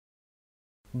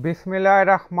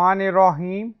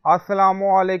Bismillahirrahmanirrahim. Assalamu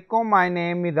alaikum. My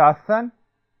name is Hassan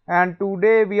and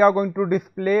today we are going to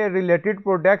display related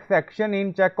product section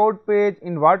in checkout page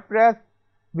in WordPress.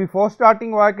 Before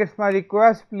starting work, it's my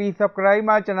request, please subscribe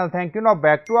my channel. Thank you. Now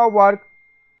back to our work.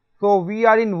 So we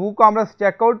are in WooCommerce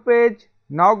checkout page.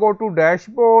 Now go to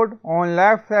dashboard. On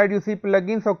left side you see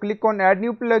plugin. So click on add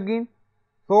new plugin.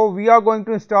 So we are going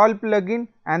to install plugin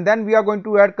and then we are going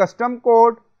to add custom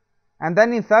code. And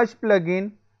then in search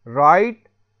plugin, write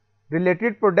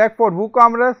related product for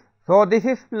WooCommerce. So this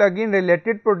is plugin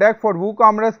related product for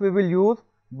WooCommerce we will use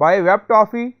by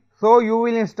WebTaskWithHassan. So you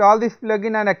will install this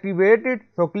plugin and activate it.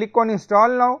 So click on install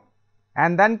now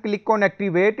and then click on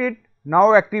activate it.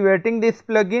 Now activating this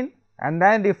plugin and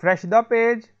then refresh the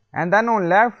page and then on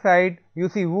left side you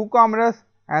see WooCommerce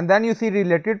and then you see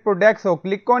related products. So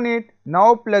click on it.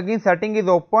 Now plugin setting is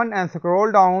open and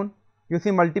scroll down. You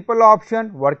see multiple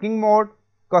options, working mode,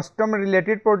 custom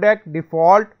related product,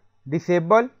 default,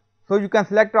 disable. So you can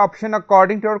select option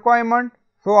according to your requirement.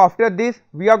 So after this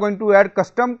we are going to add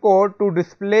custom code to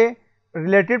display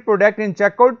related product in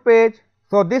checkout page.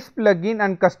 So this plugin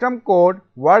and custom code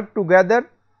work together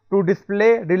to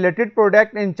display related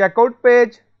product in checkout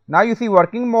page. Now you see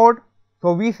working mode.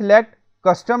 So we select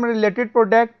custom related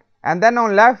product and then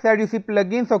on left side you see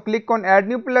plugin. So click on add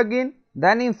new plugin.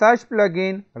 Then in search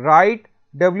plugin write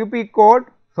WP code.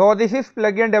 So this is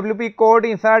plugin WP code.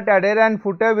 Insert header and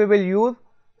footer we will use.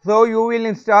 So you will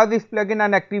install this plugin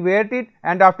and activate it,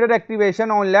 and after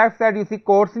activation on left side you see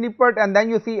code snippet and then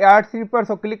you see add snippet.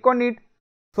 So click on it.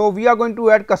 So we are going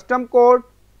to add custom code.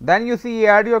 Then you see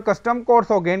add your custom code.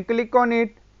 So again click on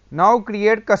it. Now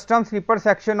create custom snippet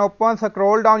section open.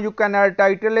 Scroll down, you can add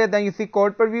title. Then you see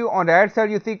code preview. On right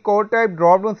side you see code type.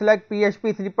 Drop down, select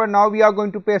PHP snippet. Now we are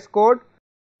going to paste code,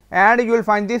 and you will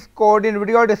find this code in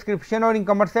video description or in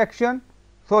comment section.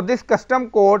 So this custom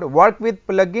code work with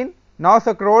plugin. Now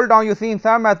scroll down, you see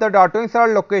insert method, auto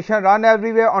insert, location, run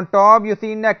everywhere. On top you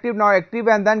see inactive, now active,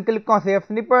 and then click on save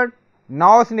snippet.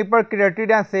 Now snippet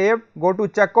created and saved. Go to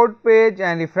checkout page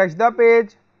and refresh the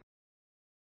page.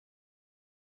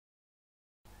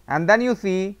 And then you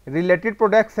see related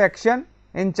product section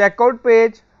in checkout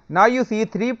page. Now you see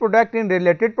 3 product in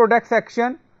related product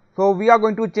section. So we are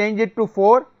going to change it to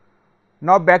 4.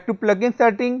 Now back to plugin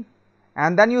setting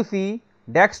and then you see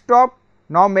desktop.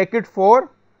 Now make it 4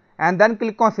 and then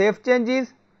click on save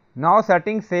changes. Now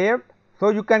setting saved. So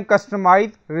you can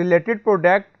customize related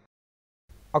product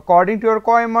according to your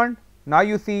requirement. Now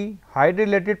you see hide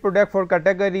related product for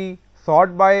category,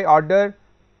 sort by order,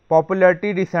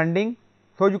 popularity descending.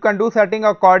 So you can do setting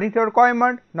according to your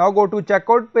requirement. Now go to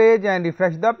checkout page and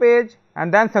refresh the page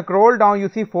and then scroll down, you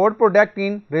see 4 product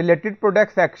in related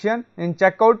product section in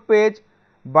checkout page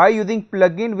by using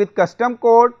plugin with custom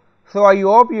code. So I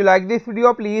hope you like this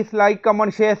video. Please like,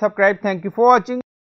 comment, share, subscribe. Thank you for watching.